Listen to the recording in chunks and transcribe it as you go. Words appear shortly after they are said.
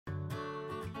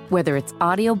Whether it's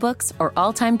audiobooks or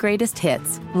all-time greatest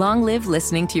hits, long live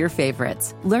listening to your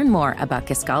favorites. Learn more about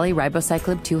Kisqali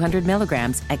Ribociclib 200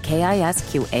 milligrams at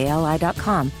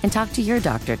KISQALI.com and talk to your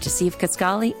doctor to see if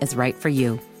Kisqali is right for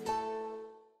you.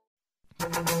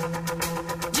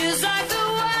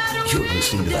 You're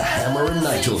listening to the Hammer and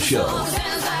Nigel Show.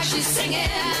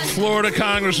 Florida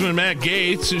Congressman Matt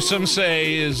Gaetz, who some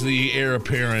say is the heir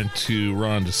apparent to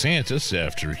Ron DeSantis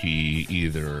after he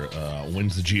either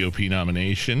wins the GOP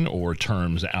nomination or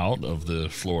terms out of the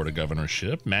Florida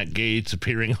governorship. Matt Gaetz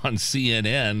appearing on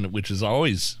CNN, which is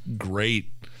always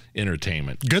great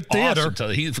entertainment. Good theater.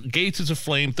 Awesome. Gaetz is a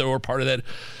flamethrower, part of that.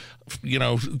 You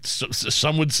know,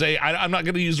 some would say, I'm not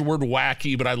going to use the word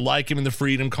wacky, but I like him in the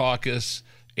Freedom Caucus.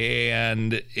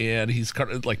 And he's kind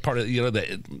of like part of, you know,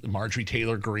 the Marjorie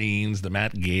Taylor Greens, the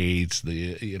Matt Gaetz,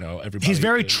 everybody. He's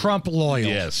very Trump loyal.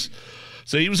 Yes.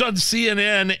 So he was on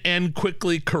CNN and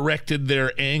quickly corrected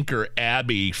their anchor,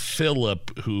 Abby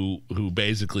Phillip, who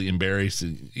basically embarrassed,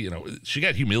 she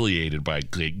got humiliated by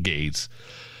Gaetz.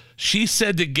 She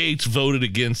said that Gaetz voted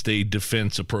against a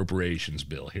defense appropriations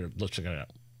bill. Here, let's check it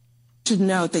out. Should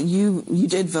note that you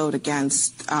did vote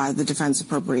against the defense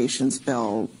appropriations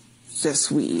bill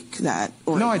this week. No,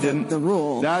 I didn't. The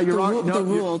rule. Now you're wrong. The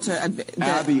rule to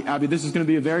Abby, this is going to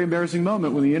be a very embarrassing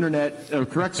moment when the internet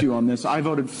corrects you on this. I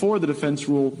voted for the defense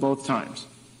rule both times.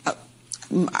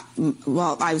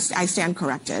 Well, I stand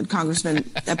corrected.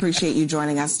 Congressman, appreciate you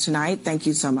joining us tonight. Thank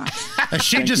you so much.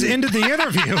 She just ended the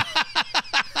interview.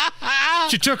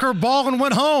 She took her ball and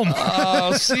went home.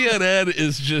 CNN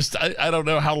is just, I don't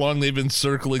know how long they've been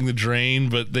circling the drain,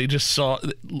 but they just saw,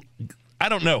 I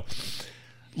don't know.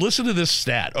 Listen to this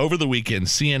stat. Over the weekend,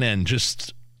 CNN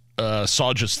just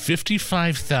saw just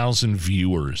 55,000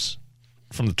 viewers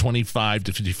from the 25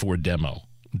 to 54 demo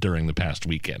during the past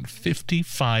weekend.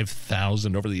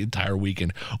 55,000 over the entire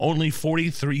weekend. Only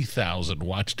 43,000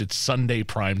 watched its Sunday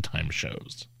primetime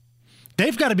shows.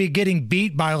 They've got to be getting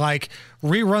beat by like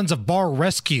reruns of Bar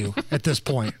Rescue at this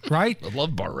point, right? I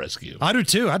love Bar Rescue. I do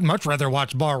too. I'd much rather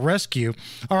watch Bar Rescue.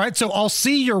 All right, so I'll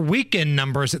see your weekend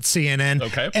numbers at CNN,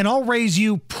 okay, and I'll raise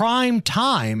you prime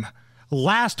time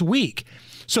last week.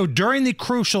 So during the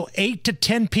crucial 8 to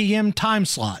 10 p.m. time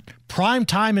slot, prime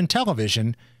time in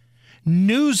television,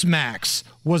 Newsmax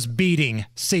was beating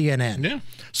CNN. Yeah.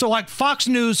 So like Fox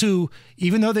News, who,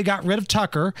 even though they got rid of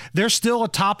Tucker, they're still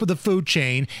atop of the food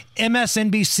chain.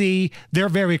 MSNBC, they're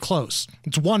very close.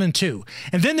 It's 1 and 2.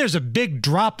 And then there's a big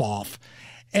drop off.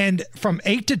 And from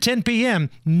 8 to 10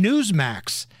 p.m.,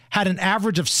 Newsmax had an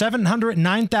average of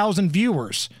 709,000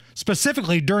 viewers,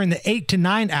 specifically during the 8 to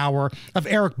 9 hour of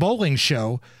Eric Bolling's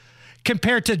show,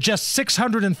 compared to just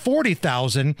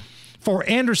 640,000 for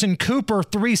Anderson Cooper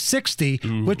 360,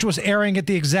 which was airing at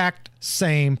the exact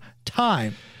same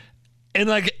time. And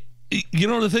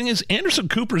the thing is, Anderson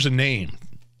Cooper's a name.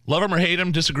 Love him or hate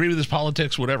him, disagree with his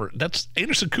politics, whatever. That's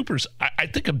Anderson Cooper's, I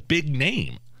think, a big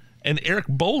name. And Eric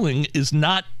Bolling is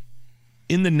not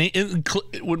in the name.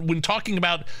 When talking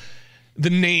about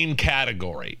the name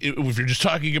category, if you're just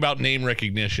talking about name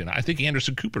recognition, I think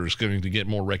Anderson Cooper is going to get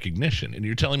more recognition. And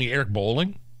you're telling me Eric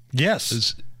Bolling?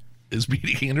 Yes. Is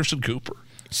beating Anderson Cooper.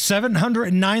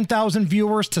 709,000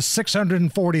 viewers to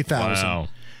 640,000. Wow.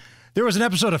 There was an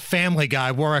episode of Family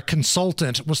Guy where a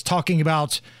consultant was talking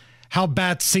about how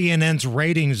bad CNN's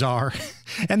ratings are.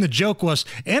 And the joke was,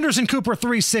 Anderson Cooper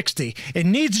 360. It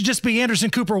needs to just be Anderson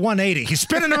Cooper 180. He's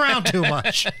spinning around too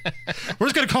much. We're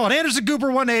just going to call it Anderson Cooper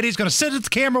 180. He's going to sit at the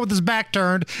camera with his back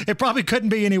turned. It probably couldn't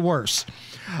be any worse.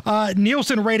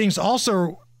 Nielsen ratings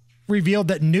also revealed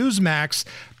that Newsmax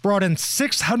brought in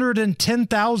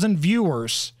 610,000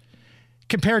 viewers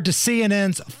compared to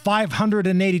CNN's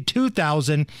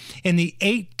 582,000 in the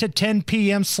 8 to 10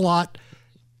 p.m. slot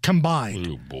combined.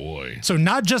 Oh, boy. So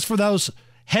not just for those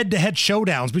head-to-head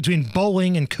showdowns between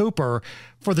Bolling and Cooper,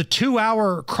 for the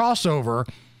 2-hour crossover,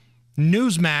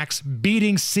 Newsmax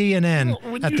beating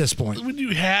CNN at this point. When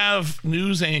you have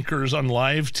news anchors on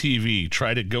live TV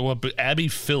try to go up, Abby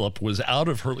Phillip was out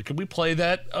of her. Can we play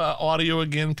that audio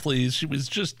again, please? She was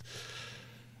just,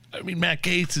 Matt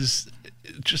Gaetz is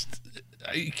just,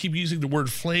 I keep using the word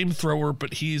flamethrower,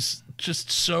 but he's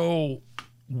just so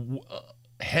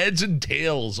heads and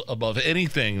tails above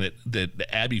anything that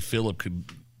Abby Phillip could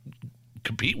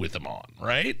compete with him on,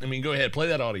 right? Go ahead, play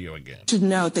that audio again. Should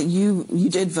note that you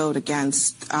did vote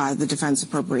against the defense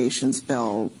appropriations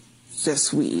bill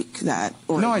this week. No,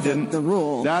 I didn't. The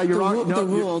rule. Now you're wrong. The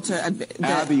rule to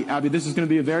Abby, this is going to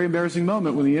be a very embarrassing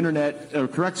moment when the internet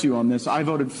corrects you on this. I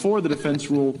voted for the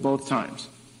defense rule both times.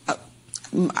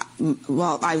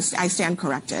 Well, I stand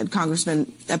corrected.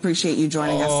 Congressman, appreciate you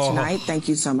joining us tonight. Thank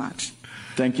you so much.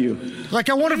 Thank you. Like,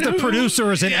 I wonder if the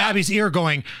producer is in Abby's ear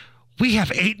going, we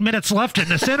have 8 minutes left in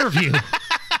this interview.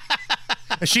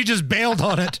 And she just bailed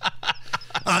on it.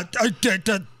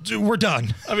 We're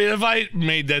done. I mean, if I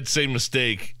made that same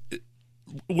mistake,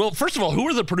 well, first of all, who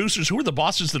are the producers? Who are the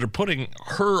bosses that are putting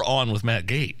her on with Matt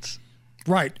Gaetz?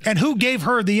 Right. And who gave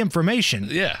her the information?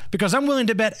 Yeah. Because I'm willing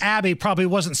to bet Abby probably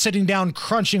wasn't sitting down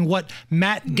crunching what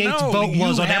Matt Gaetz' vote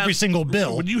was on every single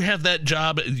bill. When you have that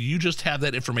job, you just have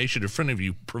that information in front of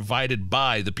you provided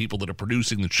by the people that are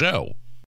producing the show.